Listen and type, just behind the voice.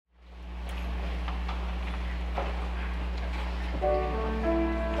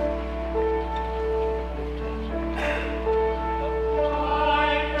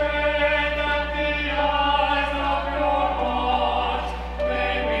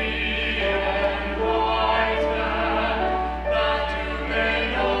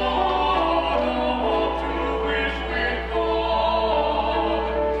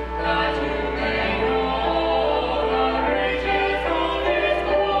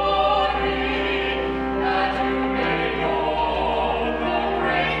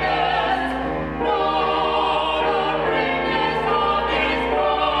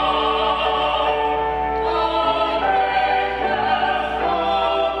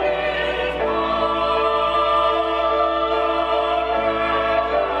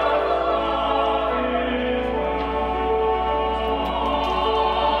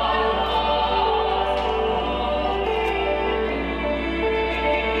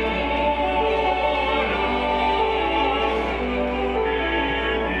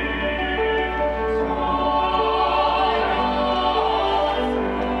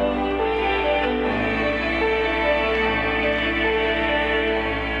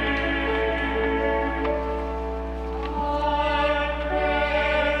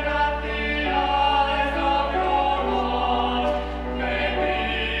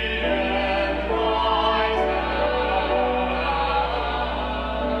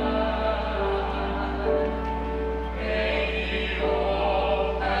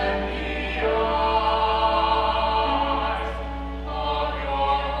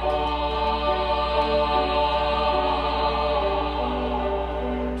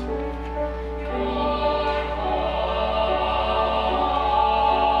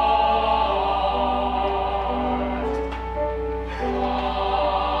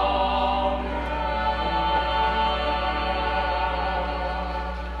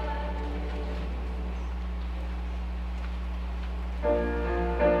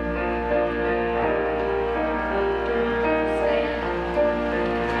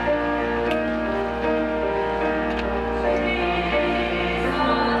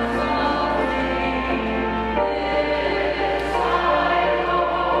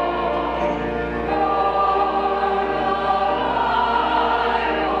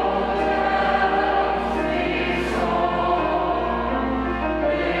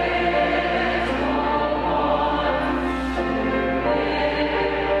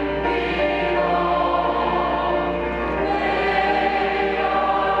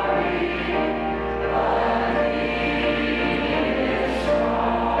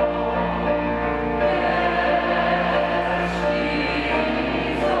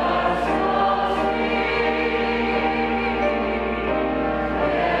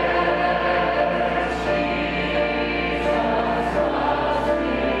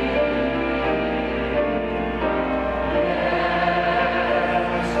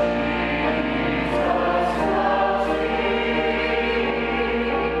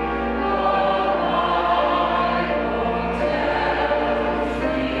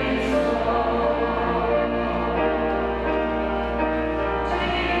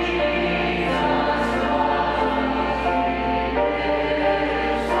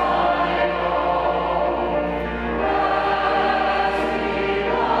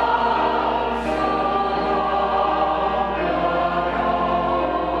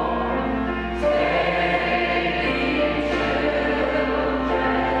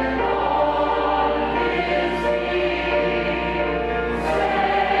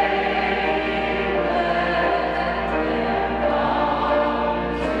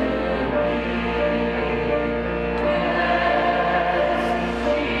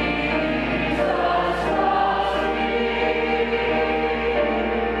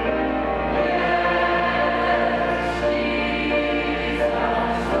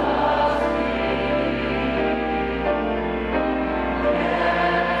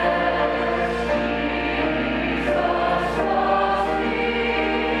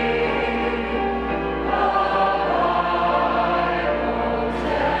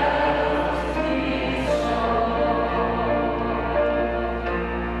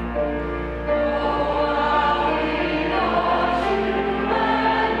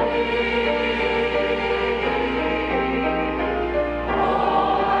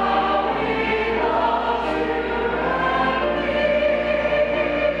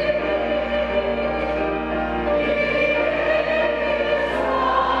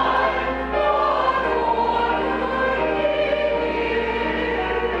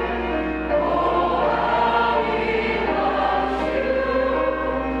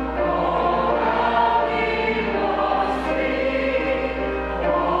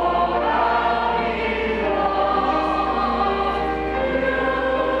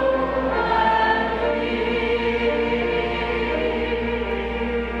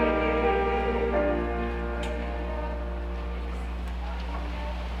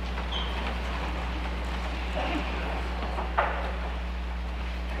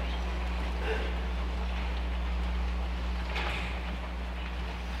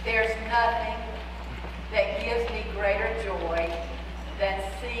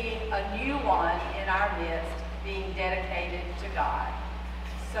a new one in our midst being dedicated to God.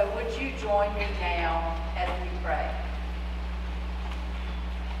 So would you join me now as we pray?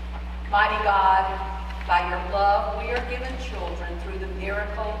 Mighty God, by your love, we are given children through the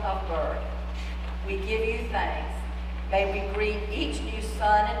miracle of birth. We give you thanks. May we greet each new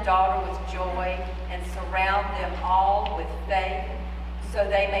son and daughter with joy and surround them all with faith so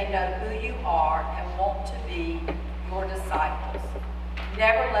they may know who you are and want to be your disciples.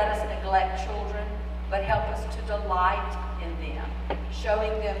 Never let us neglect children, but help us to delight in them,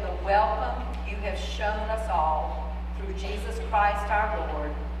 showing them the welcome you have shown us all through Jesus Christ our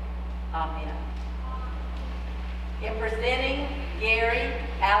Lord. Amen. In presenting Gary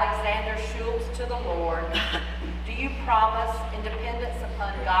Alexander Schultz to the Lord, do you promise, in dependence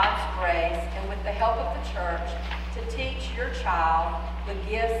upon God's grace and with the help of the church, to teach your child the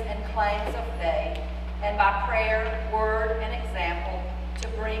gifts and claims of faith, and by prayer, word, and example, to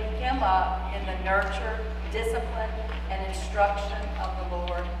bring him up in the nurture, discipline, and instruction of the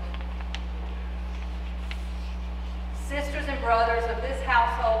Lord? Sisters and brothers of this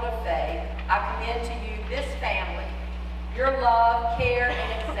household of faith, I commend to you this family. Your love, care,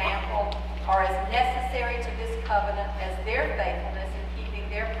 and example are as necessary to this covenant as their faithfulness in keeping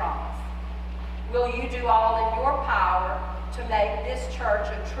their promise. Will you do all in your power to make this church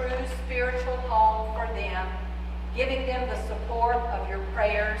a true spiritual home for them, giving them the support of your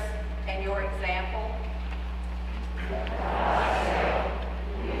prayers and your example?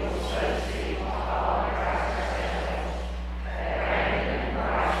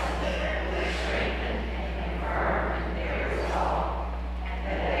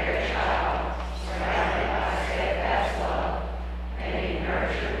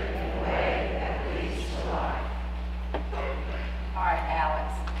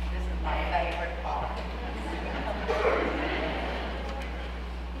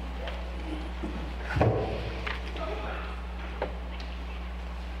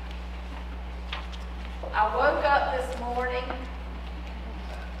 I woke up this morning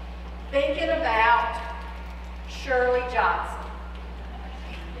thinking about Shirley Johnson.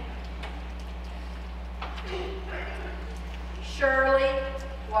 Shirley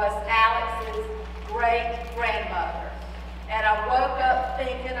was Alex's great-grandmother, and I woke up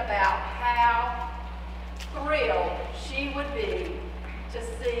thinking about how thrilled she would be to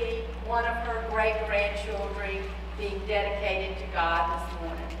see one of her great-grandchildren being dedicated to God this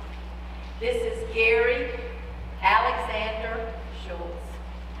morning. This is Gary Alexander Schultz.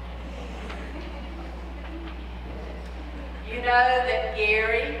 You know that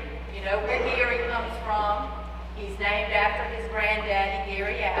Gary, you know where Gary comes from. He's named after his granddaddy,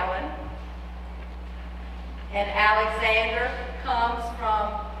 Gary Allen. And Alexander comes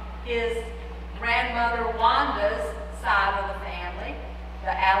from his grandmother Wanda's side of the family,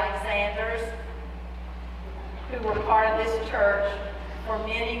 the Alexanders, who were part of this church for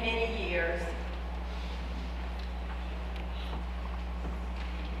many, many years.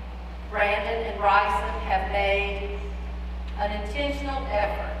 Brandon and Bryson have made an intentional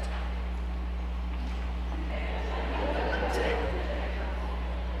effort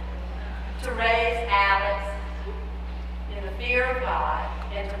to raise Alex in the fear of God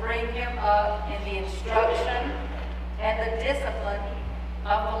and to bring him up in the instruction and the discipline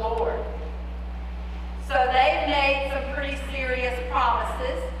of the Lord. So they've made some pretty serious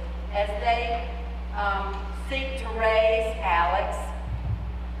promises as they seek to raise Alex.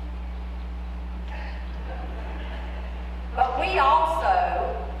 But we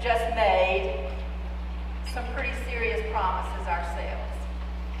also just made some pretty serious promises ourselves.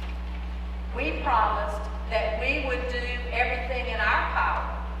 We promised that we would do everything in our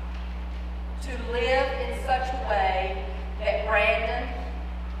power to live in such a way that Brandon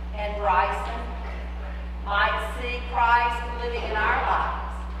and Bryson might see Christ living in our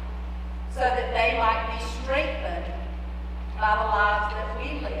lives, so that they might be strengthened by the lives that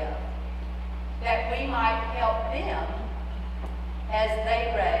we live, that we might help them as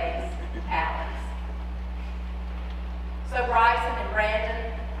they raise Alex. So Bryson and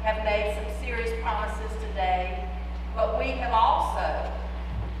Brandon have made some serious promises today, but we have also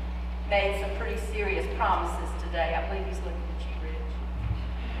made some pretty serious promises today. I believe he's looking at you,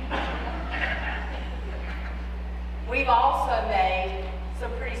 Rich. We've also made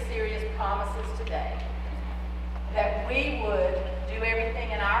some pretty serious promises today that we would do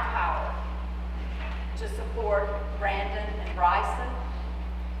everything in our power to support Brandon and Bryson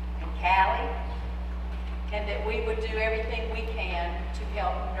and Callie, and that we would do everything we can to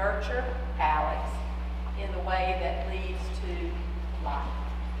help nurture Alex in the way that leads to life.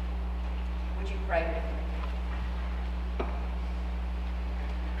 Would you pray with me?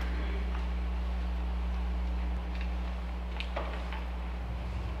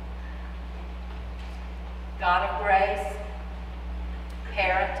 God of grace,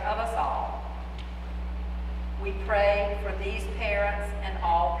 parent of us all, we pray for these parents and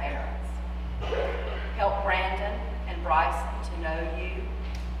all parents. Help Brandon and Bryson to know you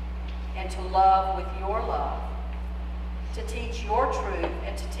and to love with your love, to teach your truth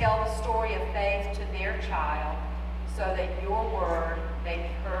and to tell the story of faith to their child so that your word may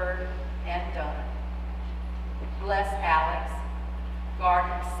be heard and done. Bless Alex, guard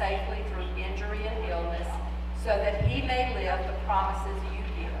him safely through injury and illness so that he may live the promises you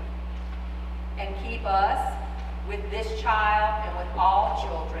give. And keep us, with this child and with all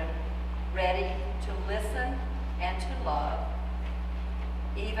children, ready to listen and to love,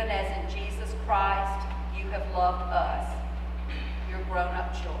 even as in Jesus Christ you have loved us, your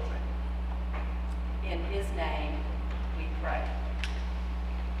grown-up children. In his name we pray.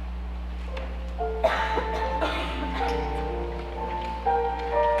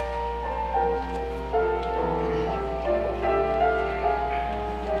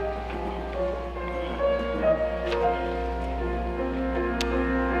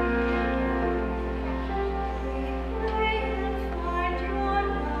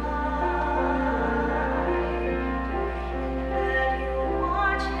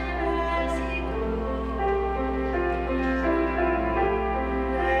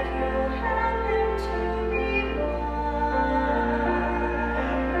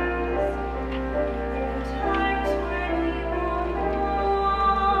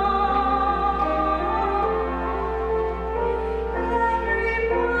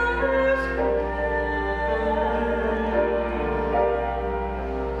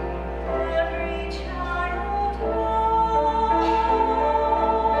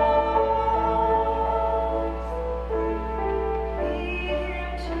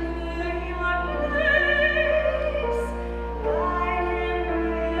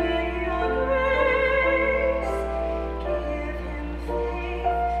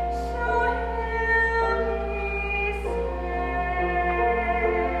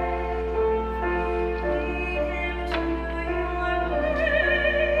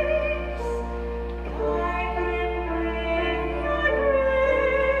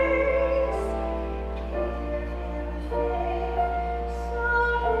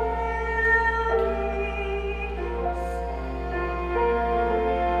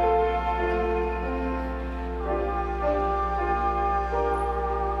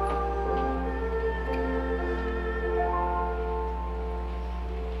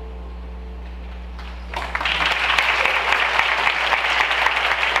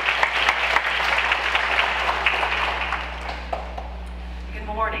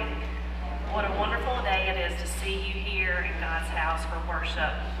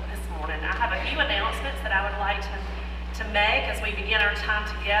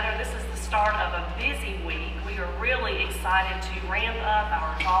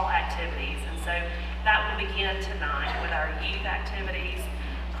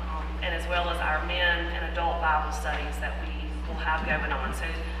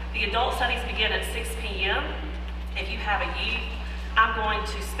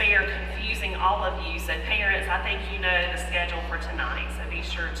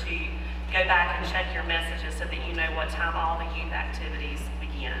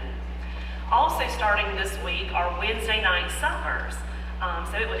 Also starting this week are Wednesday night suppers.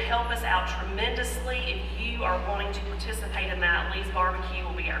 So it would help us out tremendously if you are wanting to participate in that. Lee's Barbecue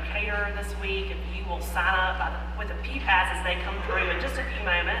will be our caterer this week. If you will sign up with the P-Pass as they come through in just a few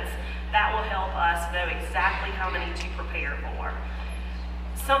moments, that will help us know exactly how many to prepare for.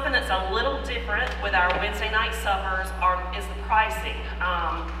 Something that's a little different with our Wednesday night suppers is the pricing.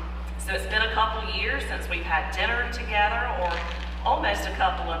 So it's been a couple years since we've had dinner together, or almost a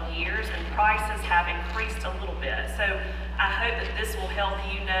couple of years, and prices have increased a little bit. So I hope that this will help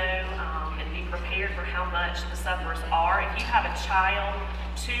you know and be prepared for how much the suppers are. If you have a child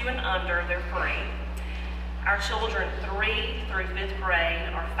 2 and under, they're free. Our children 3 through 5th grade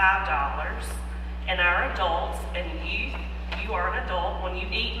are $5, and our adults and youth, you are an adult when you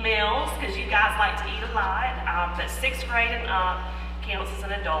eat meals, because you guys like to eat a lot, but 6th grade and up counts as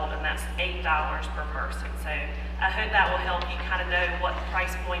an adult, and that's $8 per person. So I hope that will help you kind of know what the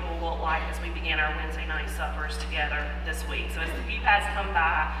price point will look like as we begin our Wednesday night suppers together this week. So as the P-Pads come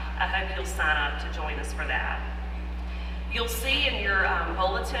by, I hope you'll sign up to join us for that. You'll see in your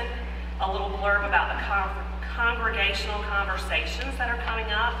bulletin a little blurb about the congregational conversations that are coming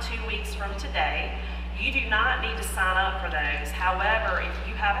up 2 weeks from today. You do not need to sign up for those. However, if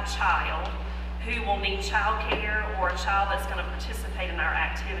you have a child who will need child care or a child that's going to participate in our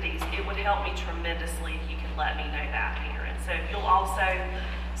activities, it would help me tremendously if you could let me know that, parent. So you'll also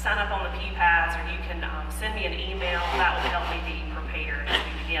sign up on the pew pads, or you can send me an email. That will help me be prepared as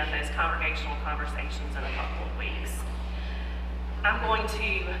we begin those congregational conversations in a couple of weeks. I'm going to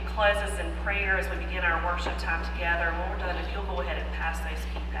close us in prayer as we begin our worship time together. When we're done, if you'll go ahead and pass those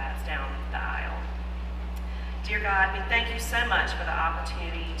pew pads down the aisle. Dear God, we thank you so much for the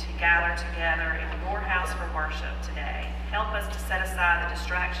opportunity to gather together in your house for worship today. Help us to set aside the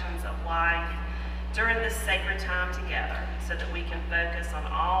distractions of life during this sacred time together so that we can focus on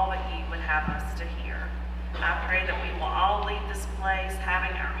all that you would have us to hear. I pray that we will all leave this place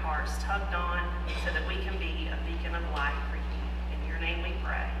having our hearts tugged on so that we can be a beacon of light for you. In your name we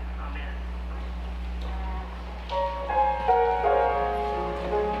pray. Amen.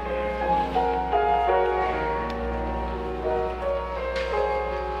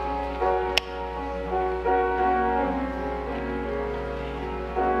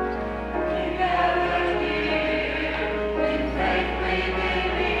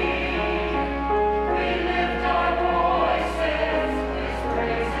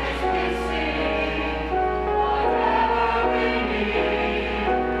 We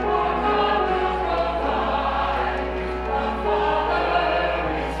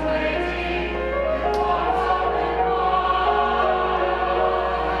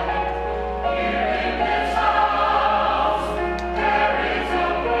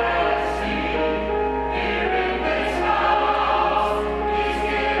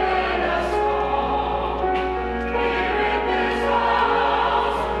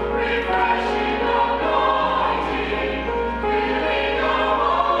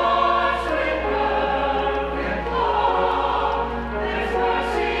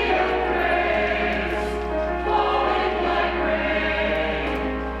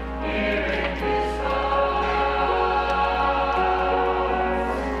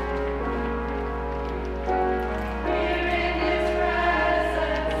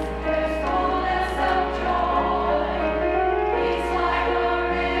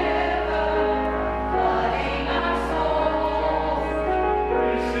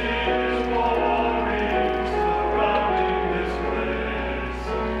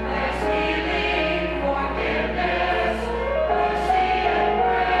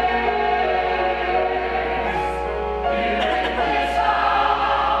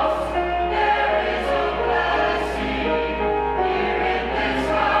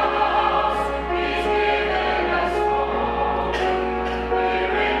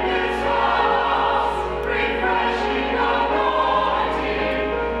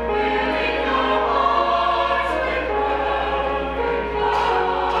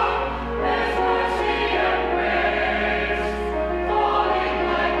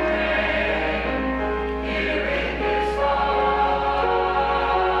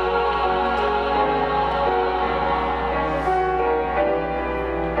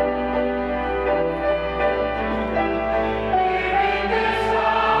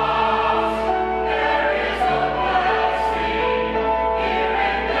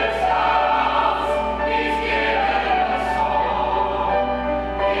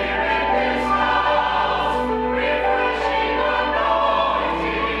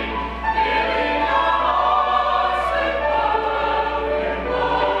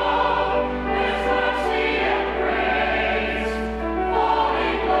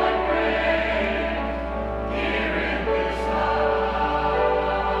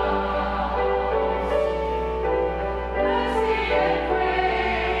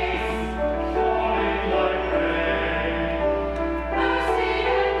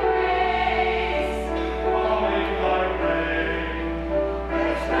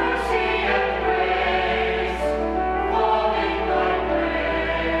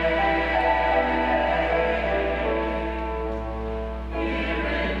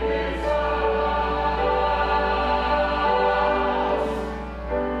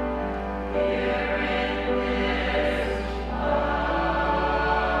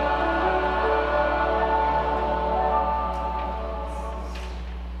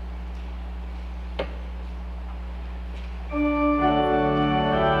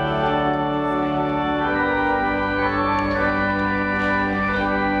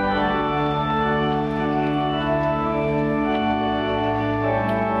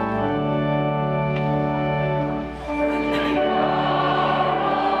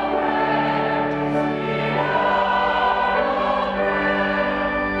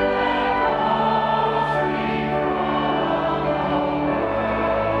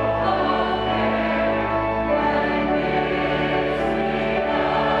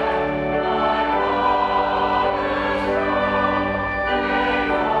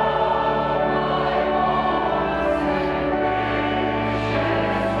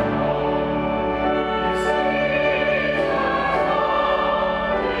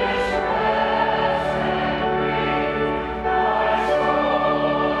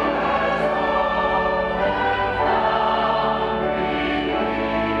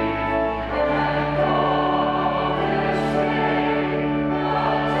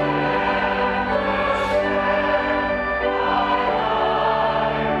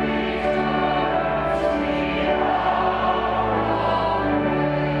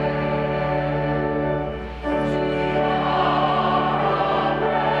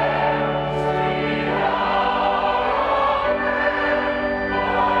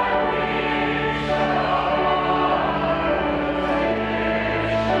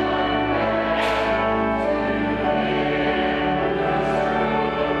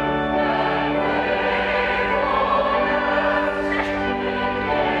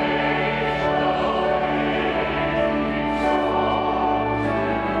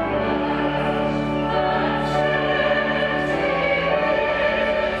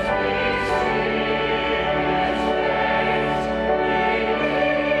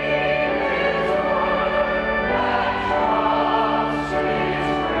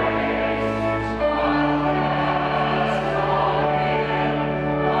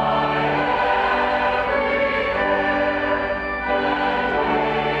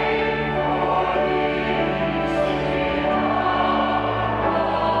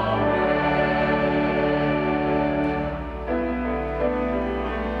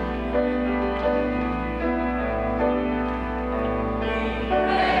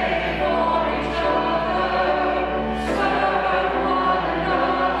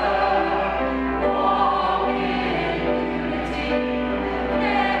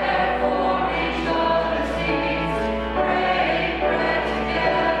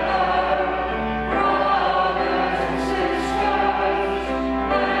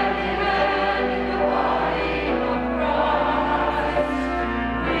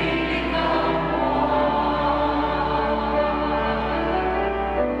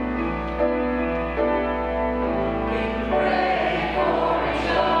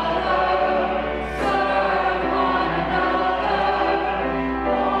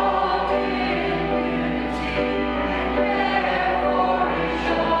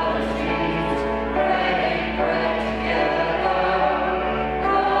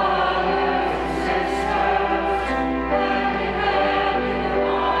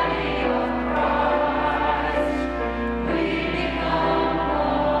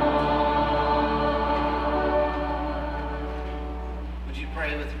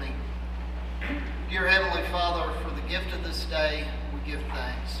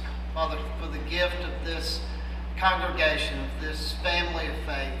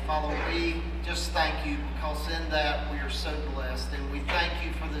faith. Father, we just thank you because in that we are so blessed. And we thank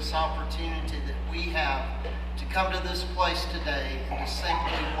you for this opportunity that we have to come to this place today and to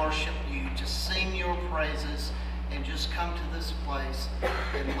simply worship you, to sing your praises, and just come to this place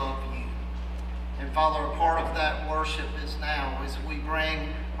and love you. And Father, a part of that worship is now as we bring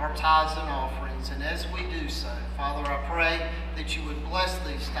our tithes and offerings. And as we do so, Father, I pray that you would bless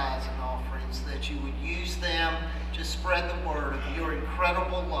these tithes and offerings, that you would use them to spread the word of your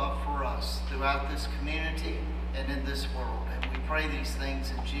incredible love for us throughout this community and in this world. And we pray these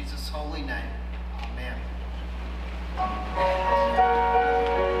things in Jesus' holy name. Amen.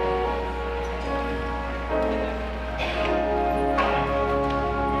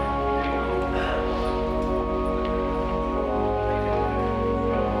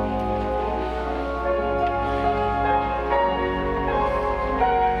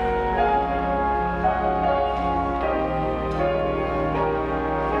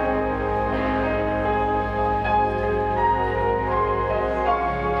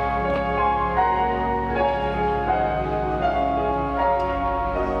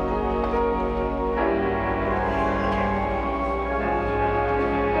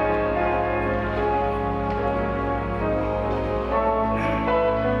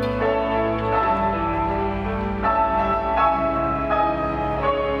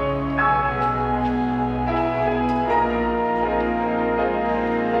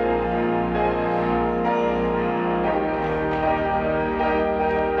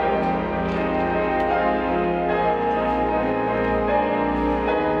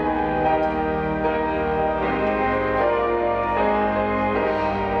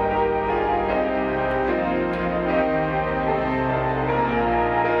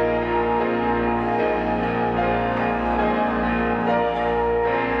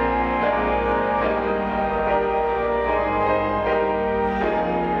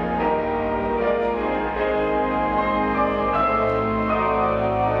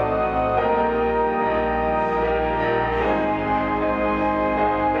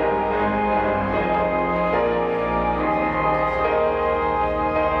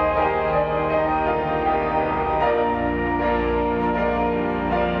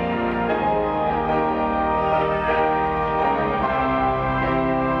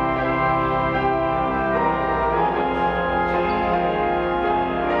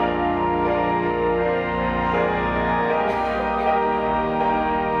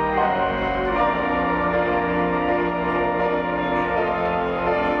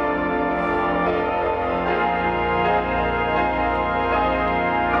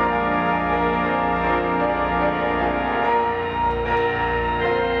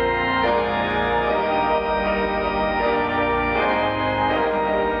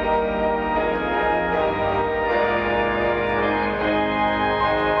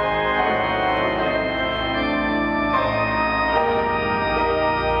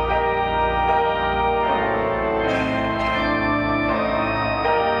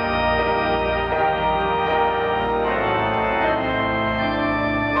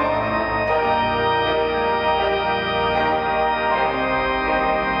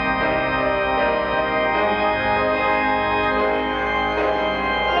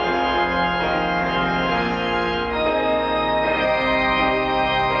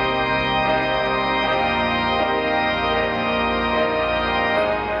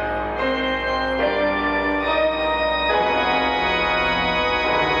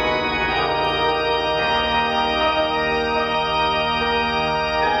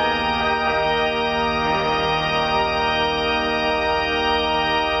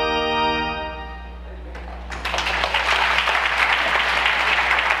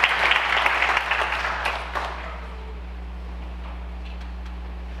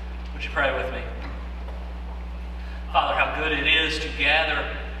 Would you pray with me? Father, how good it is to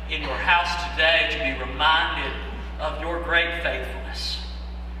gather in your house today to be reminded of your great faithfulness.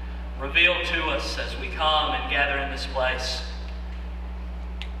 Reveal to us as we come and gather in this place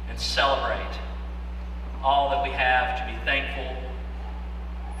and celebrate all that we have to be thankful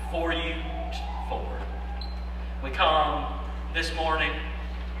for you for. We come this morning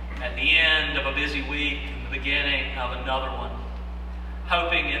at the end of a busy week and the beginning of another one,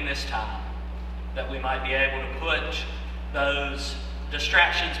 hoping in this time that we might be able to put those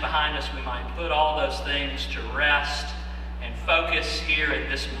distractions behind us. We might put all those things to rest and focus here at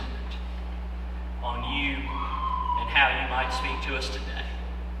this moment on you and how you might speak to us today.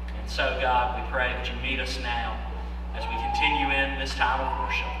 And so, God, we pray that you meet us now as we continue in this time of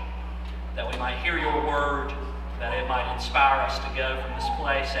worship, that we might hear your word, that it might inspire us to go from this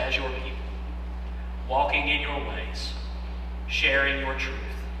place as your people, walking in your ways, sharing your truth,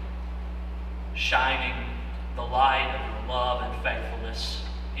 shining the light of your love and faithfulness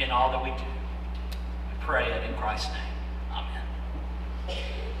in all that we do. We pray it in Christ's name. Amen.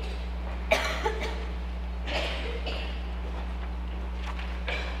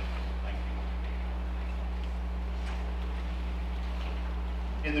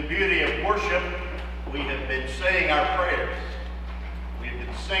 In the beauty of worship, we have been saying our prayers. We have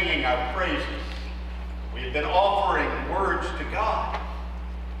been singing our praises. We have been offering words to God.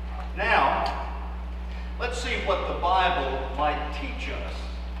 Now, let's see what the Bible might teach us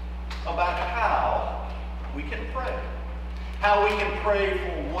about how we can pray. How we can pray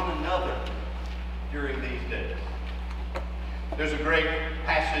for one another during these days. There's a great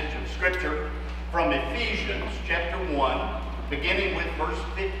passage of Scripture from Ephesians chapter 1, beginning with verse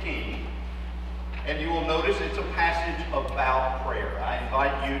 15. And you will notice it's a passage about prayer. I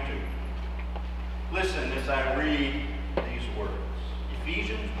invite you to listen as I read these words.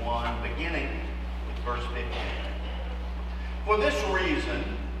 Ephesians 1, beginning with verse 15. For this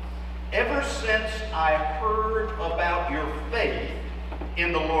reason, ever since I heard about your faith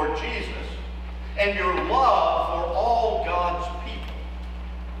in the Lord Jesus and your love for all God's people,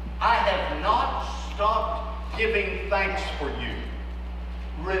 I have not stopped giving thanks for you,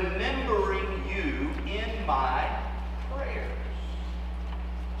 remembering you in my prayers.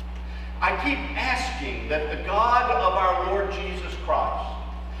 I keep asking that the God of our Lord Jesus Christ,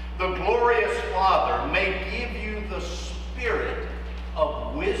 the glorious Father, may give you the spirit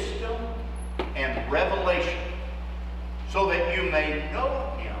of wisdom and revelation so that you may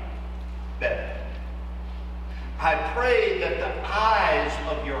know him better. I pray that the eyes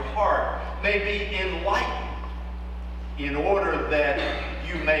of your heart may be enlightened in order that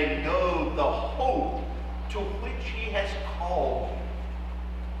you may know the hope to which he has called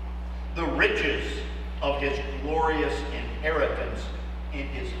you, the riches of his glorious inheritance in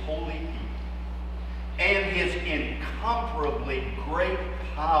his holy people, and his incomparably great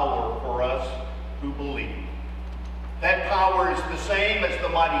power for us who believe. That power is the same as the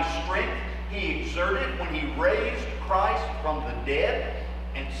mighty strength he exerted when he raised Christ from the dead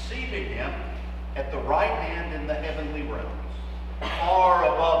and seated him at the right hand in the heavenly realms, far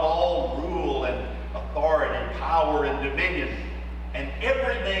above all rule and authority, power and dominion, and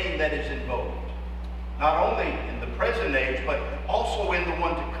every name that is invoked, not only in the present age, but also in the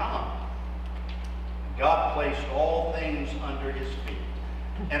one to come. God placed all things under his feet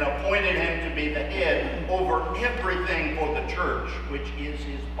and appointed him to be the head over everything for the church, which is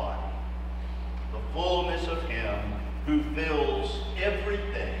his body, the fullness of him who fills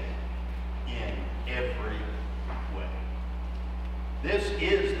everything in every way. This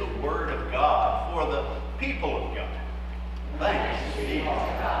is the word of God for the people of God. Thanks be to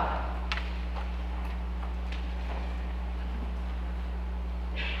God.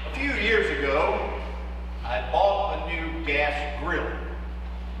 A few years ago, I bought a new gas grill.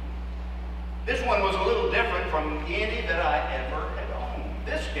 This one was a little different from any that I ever had owned.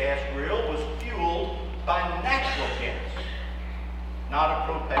 This gas grill was fueled by natural gas, not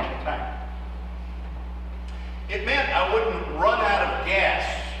a propane tank. It meant I wouldn't run out of gas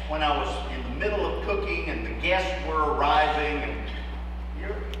when I was in the middle of cooking and the guests were arriving. And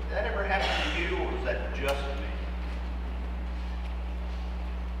that ever happened to you, or was that just me?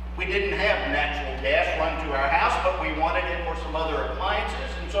 We didn't have natural gas run to our house, but we wanted it for some other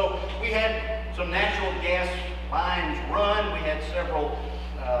appliances, and so we had some natural gas lines run. We had several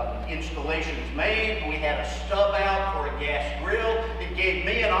installations made. We had a stub out for a gas grill. It gave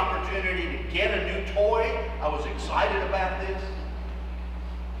me an opportunity to get a new toy. I was excited about this.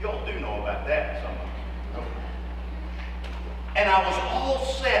 You all do know about that, some of you. And I was all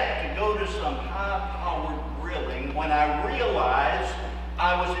set to go to some high-powered grilling when I realized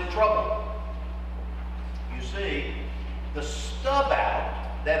I was in trouble. You see, the stub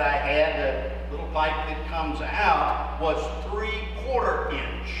out that I had, the little pipe that comes out, was 3/4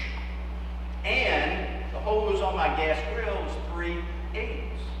 inch. And the hose on my gas grill was 3/8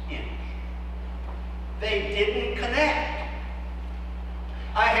 inch. They didn't connect.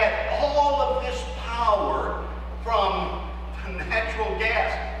 I had all of this power from natural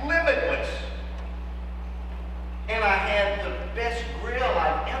gas, limitless. And I had the best grill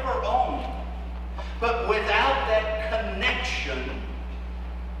I've ever owned. But without that connection,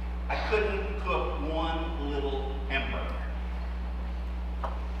 I couldn't cook one little hamburger.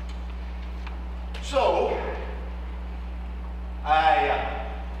 So, I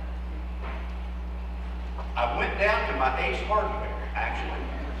went down to my Ace Hardware, actually.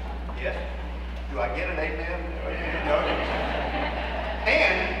 Yes? Do I get an amen?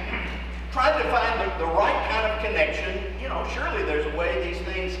 And tried to find the right kind of connection, surely there's a way these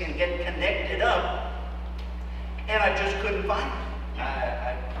things can get connected up. And I just couldn't find it.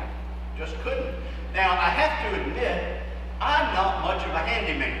 I just couldn't. Now, I have to admit, I'm not much of a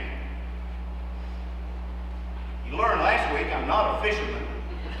handyman. You learned last week I'm not a fisherman.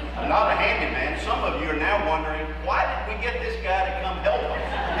 I'm not a handyman. Some of you are now wondering, why did we get this guy to come help us?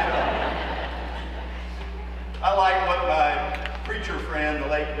 I like what my preacher friend, the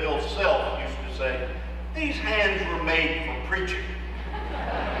late Bill Self, used to say, these hands were made for preaching.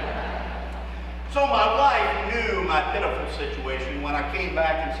 So my wife knew my pitiful situation when I came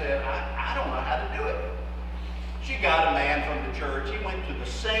back and said, I don't know how to do it. She got a man from the church. He went to the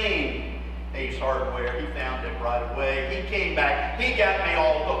same Ace Hardware. He found it right away. He came back. He got me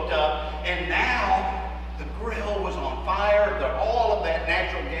all hooked up. And now the grill was on fire. All of that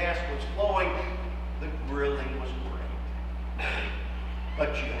natural gas was flowing. The grilling was great.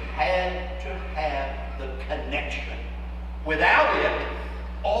 But you had to have the connection. Without it,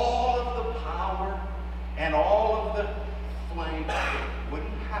 all of the power and all of the flame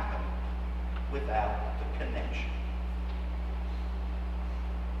wouldn't happen without the connection.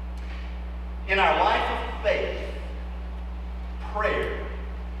 In our life of faith, prayer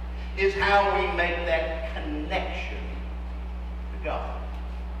is how we make that connection to God.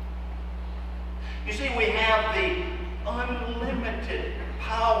 You see, we have the unlimited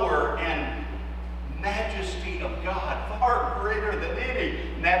power and majesty of God, far greater than any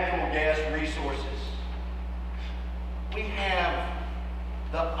natural gas resources. We have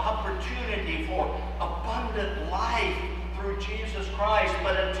the opportunity for abundant life through Jesus Christ,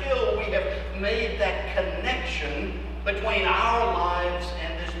 but until we have made that connection between our lives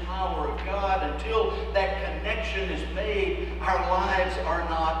and this power of God, until that connection is made, our lives are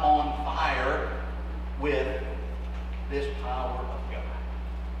not on fire with this power of God.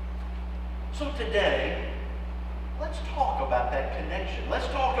 So today, let's talk about that connection. Let's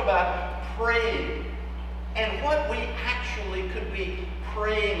talk about praying and what we actually could be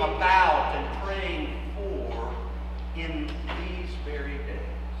praying about and praying for in these very days.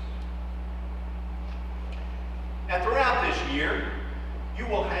 Now, throughout this year, you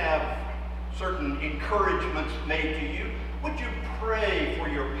will have certain encouragements made to you. Would you pray for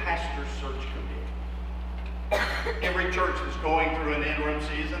your pastor search committee? Every church is going through an interim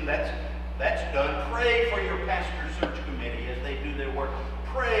season. That's done. Pray for your pastor search committee as they do their work.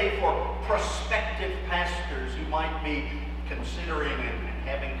 Pray for prospective pastors who might be considering and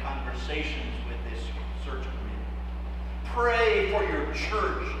having conversations with this search committee. Pray for your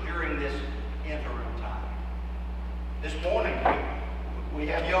church during this interim time. This morning, we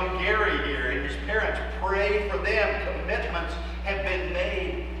have young Gary here and his parents. Pray for them. Commitments have been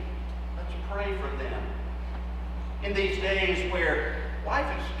made. Let's pray for them. In these days where life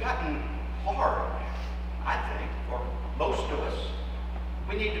has gotten hard, I think, for most of us,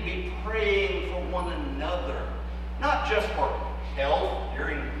 we need to be praying for one another. Not just for health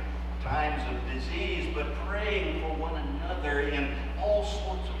during times of disease, but praying for one another in all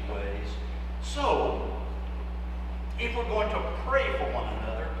sorts of ways. So, if we're going to pray for one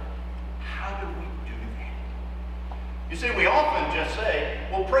another, how do we do that? You see, we often just say,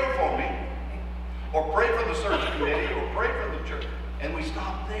 well, pray for me, or pray for the search committee, or pray for the church, and we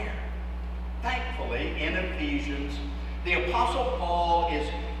stop there. Thankfully, in Ephesians, the Apostle Paul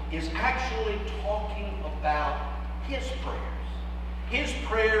is actually talking about his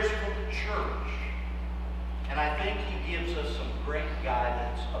prayers for the church. And I think he gives us some great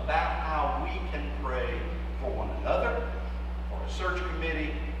guidance about how we can pray for one another, for a search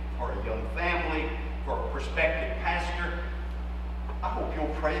committee, for a young family, for a prospective pastor. I hope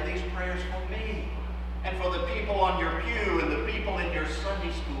you'll pray these prayers for me and for the people on your pew and the people in your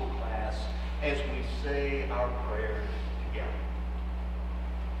Sunday school class as we say our prayers together.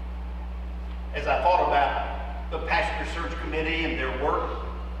 As I thought about the pastor search committee and their work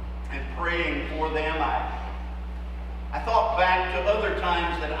and praying for them, I thought back to other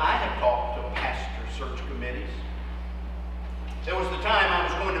times that I have talked to pastor search committees. There was the time I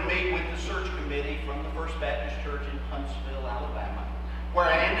was going to meet with the search committee from the First Baptist Church in Huntsville, Alabama, where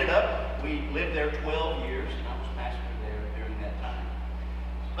I ended up. We lived there 12 years, and I was pastor there during that time.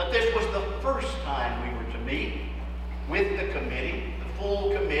 But this was the first time we were to meet with the committee, the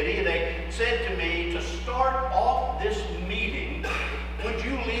full committee. They said to me, to start off this meeting, would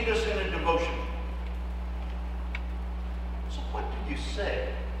you lead us in a devotion? So what do you say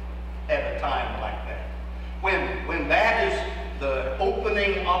at a time like that? When that is the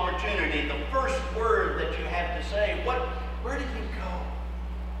opening opportunity, the first word that you have to say, where do you go?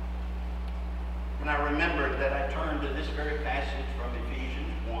 And I remembered that I turned to this very passage from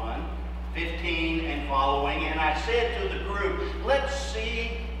Ephesians 1, 15 and following, and I said to the group, let's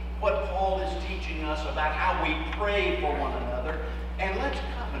see what Paul is teaching us about how we pray for one another, and let's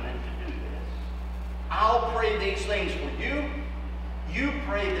covenant to do this. I'll pray these things for you. You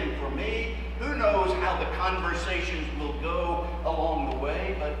pray them for me. Who knows how the conversations will go along the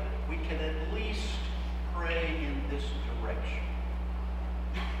way, but we can at least pray in this direction.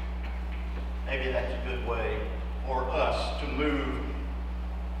 Maybe that's a good way for us to move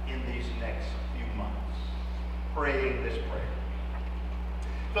in these next few months, praying this prayer.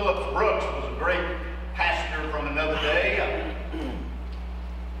 Phillips Brooks was a great pastor from another day.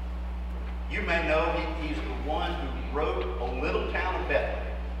 You may know he's the one who wrote A Little Town of Bethlehem.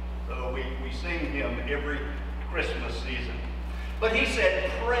 So we sing him every Christmas season. But he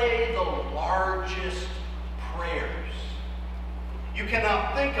said, pray the largest prayers. You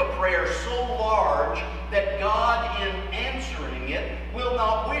cannot think a prayer so large that God, in answering it, will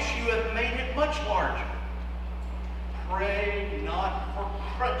not wish you had made it much larger. Pray not for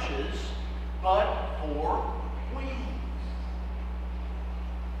crutches, but for wings.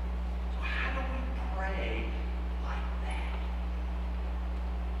 So how do we pray like that?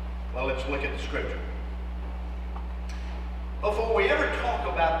 Well, let's look at the scripture. Before we ever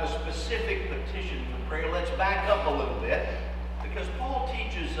talk about the specific petitions of prayer, let's back up a little bit, because Paul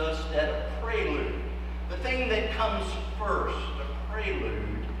teaches us that a prelude, the thing that comes first, a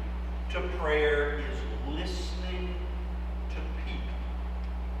prelude to prayer, is listening to people.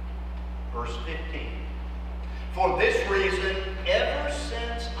 Verse 15. For this reason, ever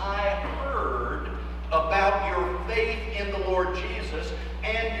since I heard about your faith in the Lord Jesus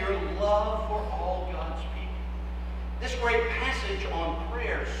and your love for all God's people. This great passage on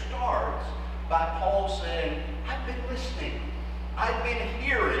prayer starts by Paul saying, I've been listening. I've been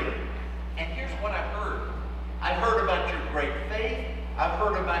hearing, and here's what I've heard. I've heard about your great faith. I've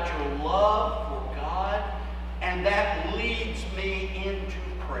heard about your love for God, and that leads me into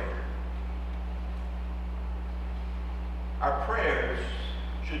prayer. Our prayers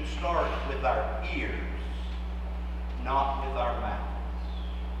should start with our ears, not with our mouths.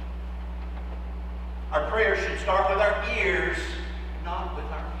 Our prayers should start with our ears, not with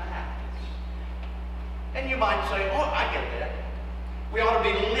our mouths. And you might say, oh, I get that. We ought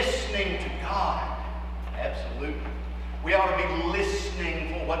to be listening to God. Absolutely. We ought to be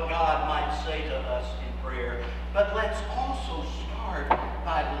listening for what God might say to us in prayer. But let's also start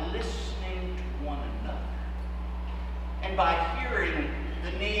by listening to one another. And by hearing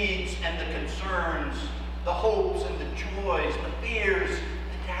the needs and the concerns, the hopes and the joys, the fears,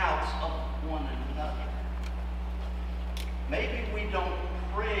 the doubts of one another. Maybe we don't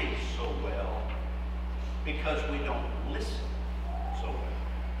pray so well because we don't listen so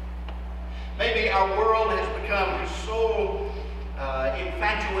well. Maybe our world has become so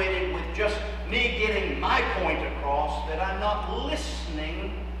infatuated with just me getting my point across that I'm not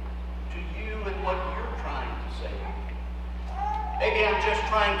listening to you and what you're trying to say. Maybe I'm just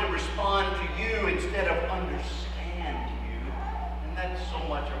trying to respond to you instead of understand you. And that's so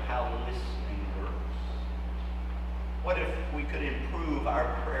much of how listening works. What if we could improve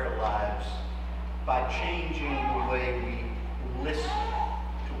our prayer lives by changing the way we listen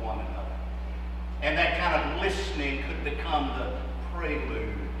to one another? And that kind of listening could become the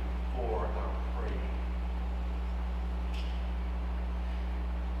prelude for our praying.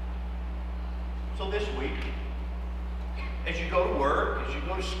 So this week, as you go to work, as you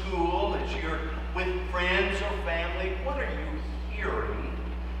go to school, as you're with friends or family, what are you hearing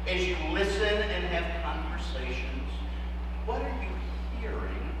as you listen and have conversations? What are you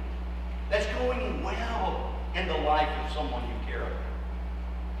hearing that's going well in the life of someone you care about?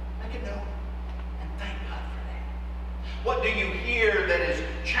 Make a note and thank God for that. What do you hear that is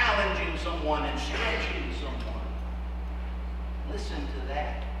challenging someone and stretching someone? Listen to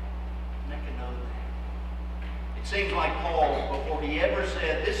that. Make a note of that. It seems like Paul, before he ever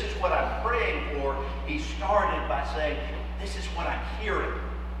said, this is what I'm praying for, he started by saying, this is what I'm hearing.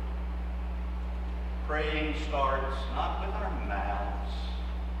 Praying starts not with our mouths,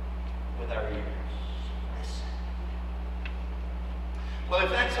 with our ears. Listen. Well,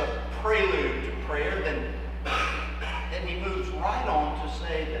 if that's a prelude to prayer, then he moves right on to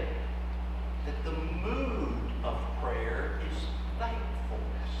say that the mood of prayer is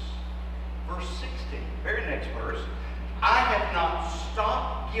thankfulness. Verse 16, very next verse. I have not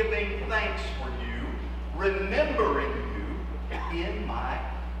stopped giving thanks for you, remembering you in my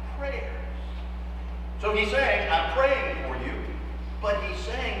prayers. So he's saying, I'm praying for you, but he's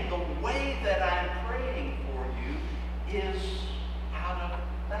saying the way that I'm praying for you is out of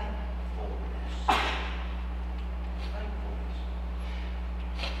thankfulness. Thankfulness.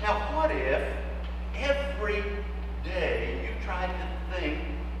 Now, what if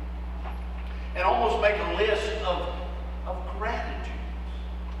almost make a list of gratitudes,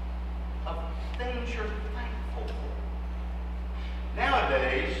 of things you're thankful for.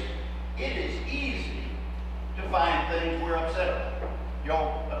 Nowadays, it is easy to find things we're upset about.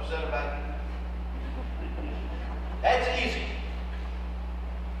 Y'all upset about it? That's easy.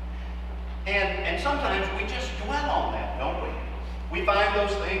 And sometimes we just dwell on that, don't we? We find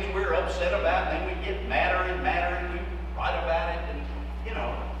those things we're upset about, and then we get madder and madder, and we write about it, and,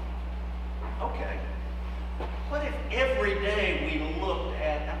 okay. What if every day we looked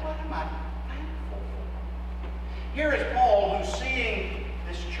at, now what am I thankful for? Here is Paul, who's seeing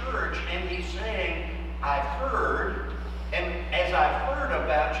this church, and he's saying, I've heard, and as I've heard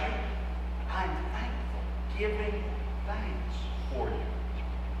about you, I'm thankful, giving thanks for you.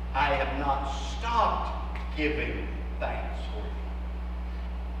 I have not stopped giving thanks for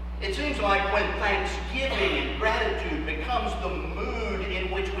you. It seems like when thanksgiving and gratitude becomes the mood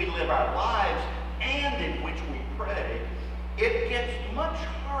in which we live our lives and in which we pray, it gets much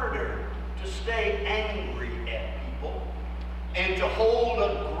harder to stay angry at people and to hold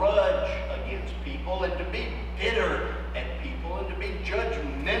a grudge against people and to be bitter at people and to be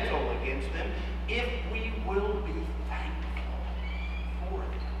judgmental against them if we will be thankful for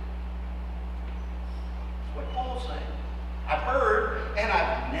it. That's what Paul's saying. I've heard and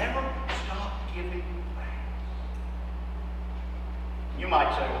I've never stopped giving thanks. You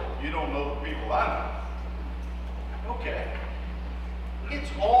might say, well, you don't know the people I know. Okay.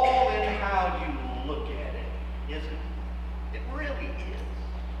 It's all in how you look at it, isn't it? It really is.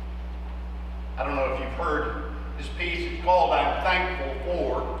 I don't know if you've heard this piece. It's called I'm Thankful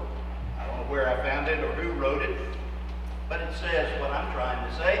For. I don't know where I found it or who wrote it, but it says what I'm trying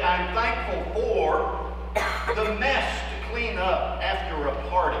to say. I'm thankful for the mess to clean up after a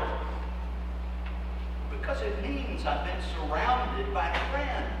party, because it means I've been surrounded by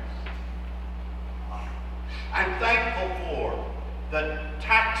friends. I'm thankful for the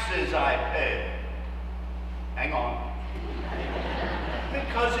taxes I pay. Hang on.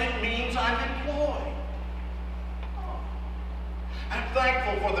 Because it means I'm employed. I'm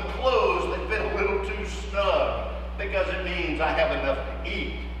thankful for the clothes that fit a little too snug, because it means I have enough to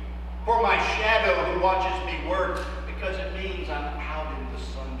eat. For my shadow who watches me work, because it means I'm out in the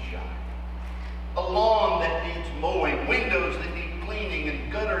sunshine. A lawn that needs mowing, windows that need cleaning,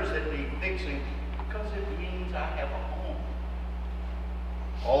 and gutters that need fixing, because it means I have a home.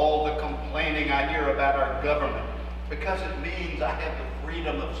 All the complaining I hear about our government, because it means I have the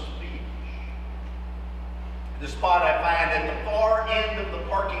freedom of speech. The spot I find at the far end of the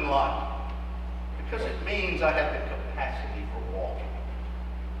parking lot, because it means I have the capacity for walking.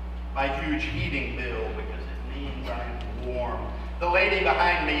 My huge heating bill, because it means I am warm. The lady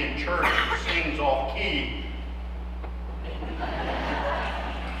behind me in church who sings off key,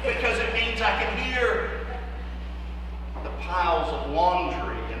 because it means I can hear the piles of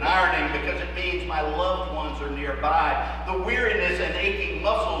laundry and ironing, because it means my loved ones are nearby. The weariness and aching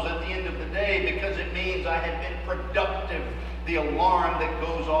muscles at the end of the day, because it means I have been productive. The alarm that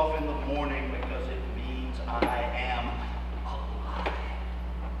goes off in the morning, because it means I am alive.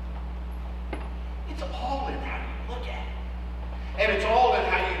 It's all in how you look at it. And it's all in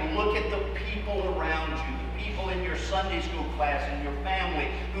how you look at the people around you, the people in your Sunday school class, in your family,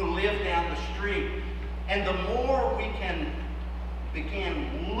 who live down the street. And the more we can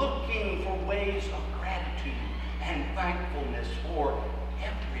begin looking for ways of gratitude and thankfulness for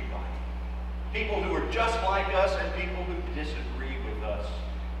everybody, people who are just like us and people who disagree with us,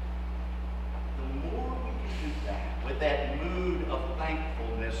 the more we can do that with that mood of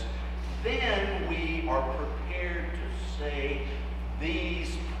thankfulness, then we are prepared to say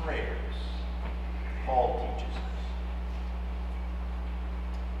these prayers Paul teaches us.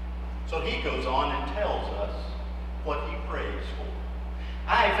 So he goes on and tells us what he prays for.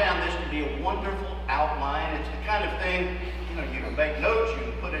 I found this to be a wonderful outline. It's the kind of thing, you can make notes, you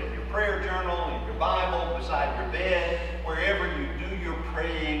can put it in your prayer journal, in your Bible, beside your bed, wherever you do your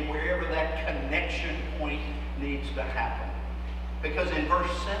praying, wherever that connection point needs to happen. Because in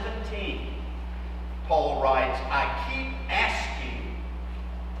verse 17, Paul writes, I keep asking,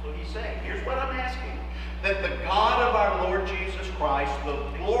 so he's saying, here's what I'm asking, that the God of our Lord Jesus Christ, the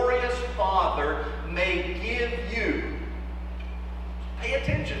glorious Father, may give you. Pay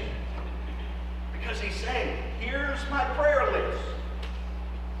attention. Because he's saying, here's my prayer list.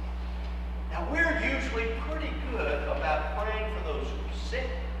 Now, we're usually pretty good about praying for those who are sick,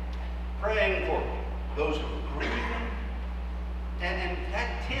 praying for those who are grieving, and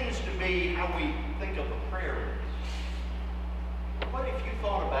that tends to be how we think of a prayer list. But what if you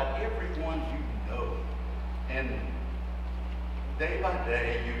thought about everyone you know, and day by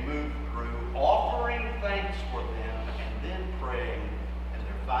day, you move through offering thanks for them and then praying, and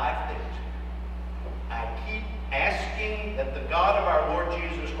there are 5 things. I keep asking that the God of our Lord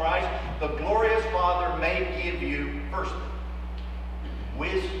Jesus Christ, the glorious Father, may give you, first,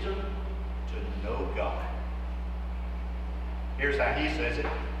 wisdom to know God. Here's how he says it.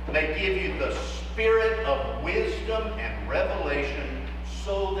 May give you the spirit of wisdom and revelation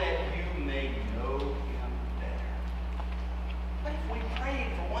so that you may know him better. What if we prayed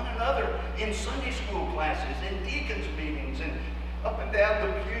for one another in Sunday school classes, in deacons' meetings, and up and down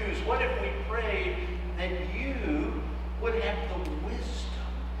the pews? What if we prayed that you would have the wisdom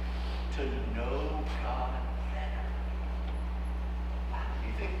to know God better? Do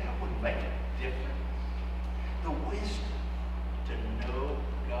you think that would make a difference? The wisdom to know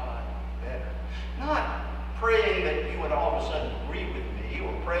God better. Not praying that you would all of a sudden agree with me,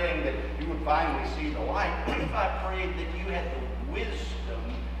 or praying that you would finally see the light. What if I prayed that you had the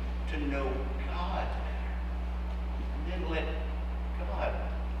wisdom to know God better? And then let God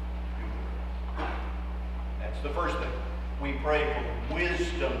do it. That's the first thing. We pray for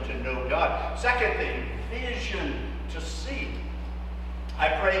wisdom to know God. Second thing, vision to see. I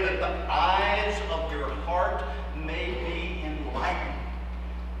pray that the eyes of your heart may be enlightened.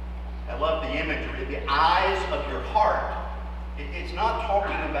 I love the imagery, the eyes of your heart. It's not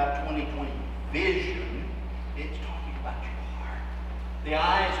talking about 20/20 vision. It's talking about your heart. The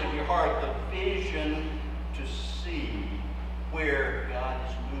eyes of your heart, the vision to see where God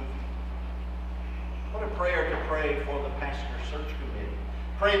is moving. What a prayer to pray for the pastor search committee.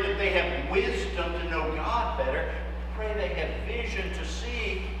 Pray that they have wisdom to know God better. Pray they have vision to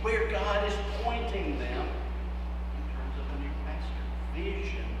see where God is pointing them in terms of the new pastor.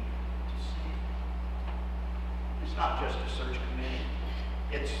 Vision to see. It's not just a search committee.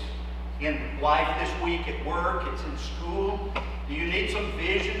 It's in life this week, at work, it's in school. Do you need some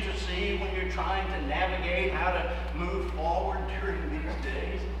vision to see when you're trying to navigate how to move forward during these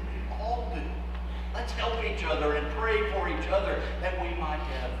days? All do. Let's help each other and pray for each other that we might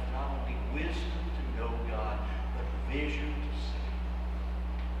have not only wisdom to know God, but vision to see.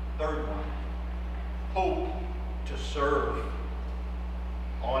 Third one, hope to serve.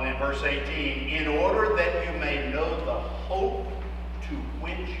 On in verse 18, in order that you may know the hope to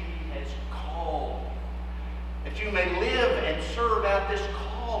which he has called. That you may live and serve out this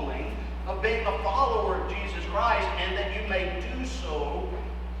calling of being a follower of Jesus Christ, and that you may do so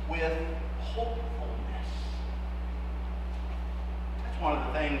with hopefulness. That's one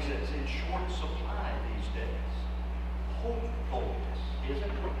of the things that's in short supply these days. Hopefulness, isn't it?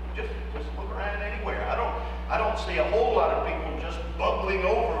 Just look around anywhere. I don't see a whole lot of people just bubbling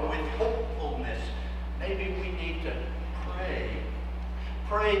over with hopefulness. Maybe we need to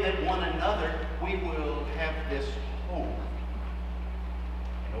pray that one another we will have this hope,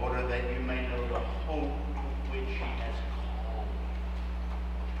 in order that you may know the hope to which he has called.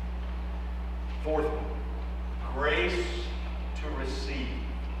 Fourth one, grace to receive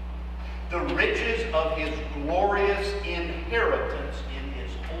the riches of his glorious inheritance in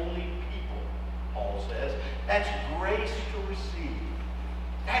his holy people, Paul says. That's grace to receive.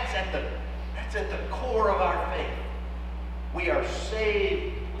 That's at the core of our faith. We are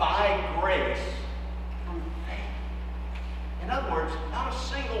saved by grace through faith. In other words, not a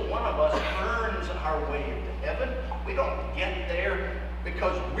single one of us earns our way into heaven. We don't get there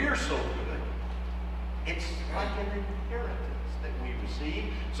because we're so good. It's like an inheritance that we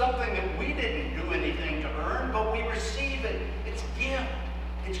receive, something that we didn't do anything to earn, but we receive it. It's gift.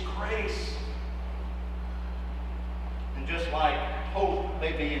 It's grace. And just like hope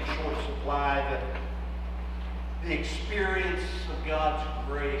may be in short supply, the experience of God's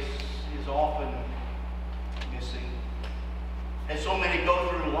grace is often missing. And so many go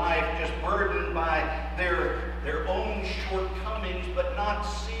through life just burdened by their own shortcomings, but not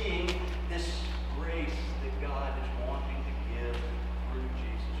seeing this grace that God is wanting to give through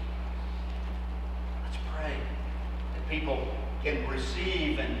Jesus Christ. Let's pray that people can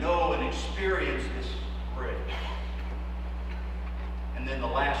receive and know and experience this grace. And then the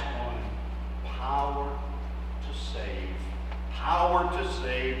last one, power to save. Power to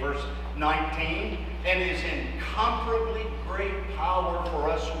save, verse 19, and his incomparably great power for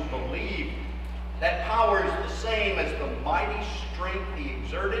us who believe. That power is the same as the mighty strength he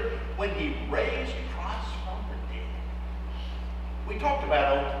exerted when he raised Christ from the dead. We talked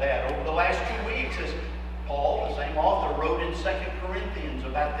about that over the last 2 weeks as Paul, the same author, wrote in 2 Corinthians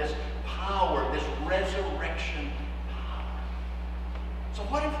about this power, this resurrection power. So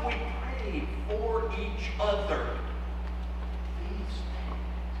what if we prayed for each other these things?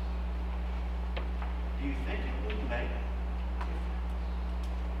 Do you think it would make a difference?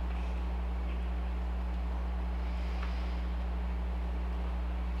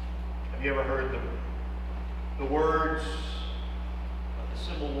 Have you ever heard the words of the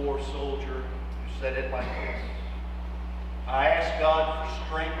Civil War soldier who said it like this? I ask God for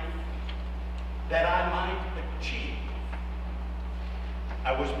strength that I might achieve.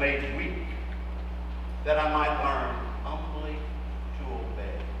 I was made weak that I might learn humbly to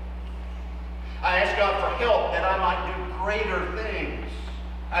obey. I ask God for help that I might do greater things.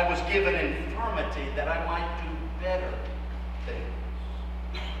 I was given infirmity that I might do better things.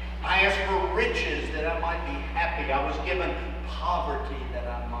 I ask for riches that I might be happy. I was given poverty that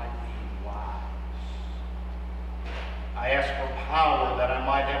I might be wise. I ask for power that I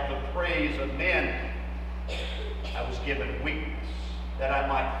might have the praise of men. I was given weakness that I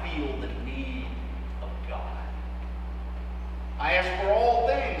might feel the need of God. I ask for all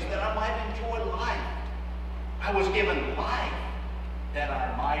things that I might enjoy life. I was given life that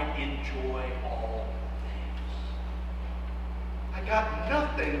I might enjoy all things. I got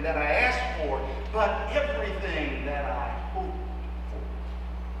nothing that I asked for, but everything that I hoped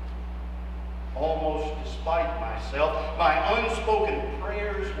for. Almost despite myself, my unspoken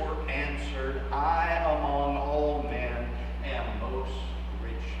prayers were answered. I, among all men, am most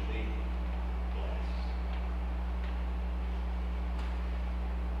richly blessed.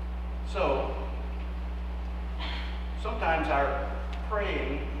 So, sometimes our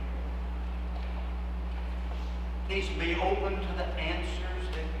praying needs to be open to the answers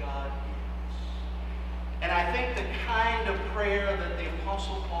that God gives. And I think the kind of prayer that the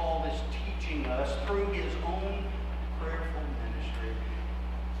Apostle Paul is teaching us through his own prayerful ministry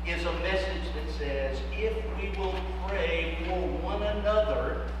is a message that says, if we will pray for one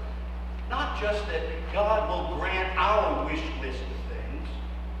another, not just that God will grant our wish list of things,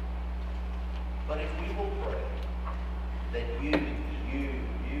 but if we will pray that you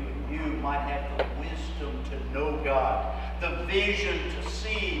might have the wisdom to know God, the vision to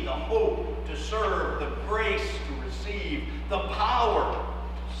see, the hope to serve, the grace to receive, the power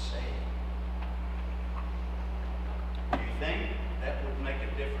to save. Do you think that would make a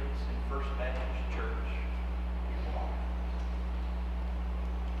difference in First Baptist Church?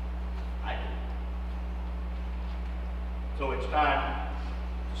 I do. So it's time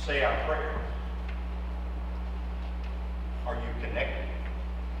to say our prayers. Are you connected?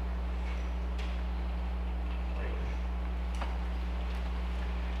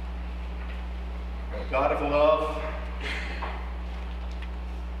 God of love,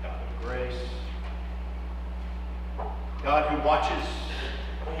 God of grace, God who watches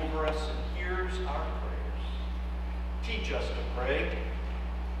over us and hears our prayers, teach us to pray.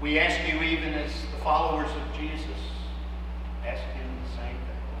 We ask you, even as the followers of Jesus, ask him the same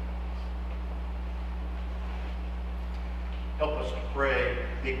thing. Help us to pray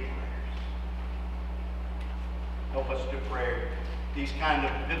big prayers. Help us to pray these kind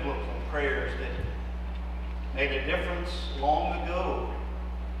of biblical prayers that made a difference long ago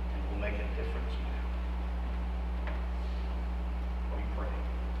and will make a difference now. We pray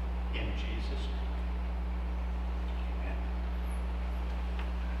in Jesus' name. Amen.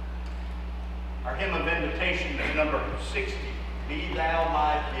 Our hymn of invitation is number 60, Be Thou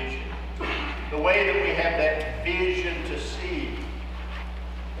My Vision. The way that we have that vision to see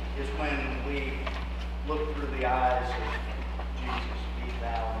is when we look through the eyes of Jesus. Be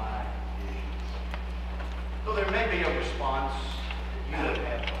Thou My Vision. So there may be a response that you would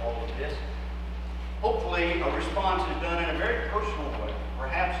have to all of this. Hopefully a response is done in a very personal way.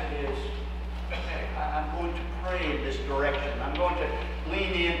 Perhaps it is, okay, I'm going to pray in this direction. I'm going to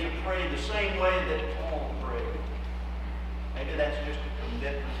lean in to pray the same way that Paul prayed. Maybe that's just a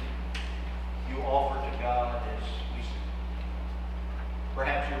commitment you offer to God as we sing.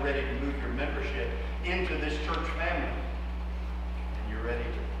 Perhaps you're ready to move your membership into this church family. And you're ready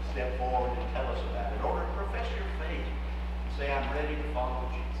to step forward and tell us about it. Or profess your faith and say, I'm ready to follow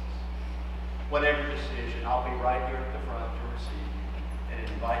Jesus. Whatever decision, I'll be right here at the front to receive you. And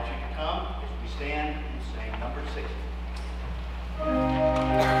invite you to come as we stand and sing number 60.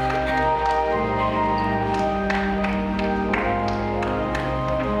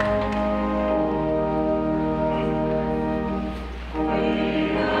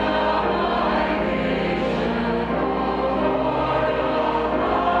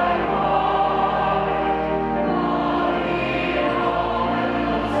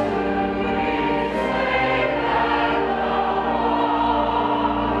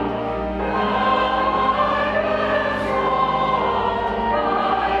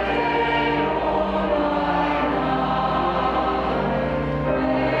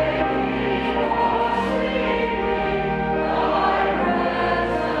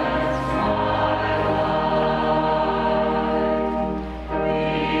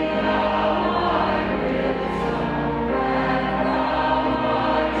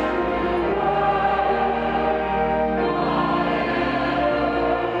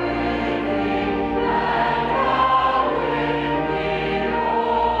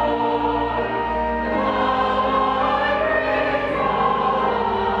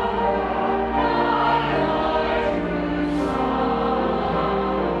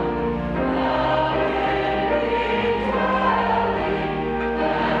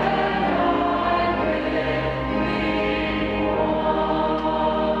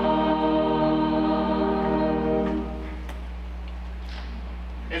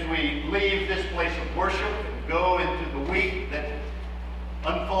 as we leave this place of worship and go into the week that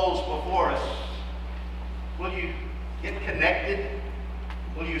unfolds before us, will you get connected?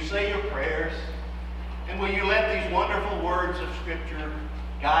 Will you say your prayers? And will you let these wonderful words of Scripture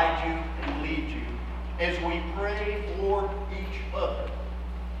guide you and lead you as we pray for each other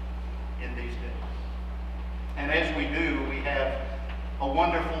in these days? And as we do, we have a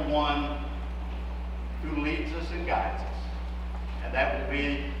wonderful one who leads us and guides us. And that will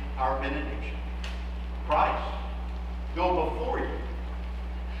be our benediction. Christ, go before you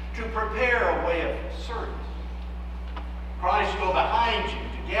to prepare a way of service. Christ, go behind you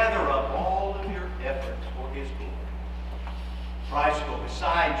to gather up all of your efforts for his glory. Christ, go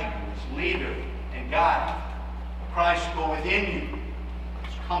beside you as leader and guide. Christ, go within you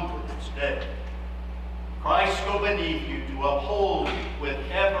as comfort and steady. Christ, go beneath you to uphold you with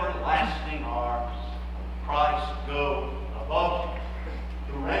everlasting arms. Christ, go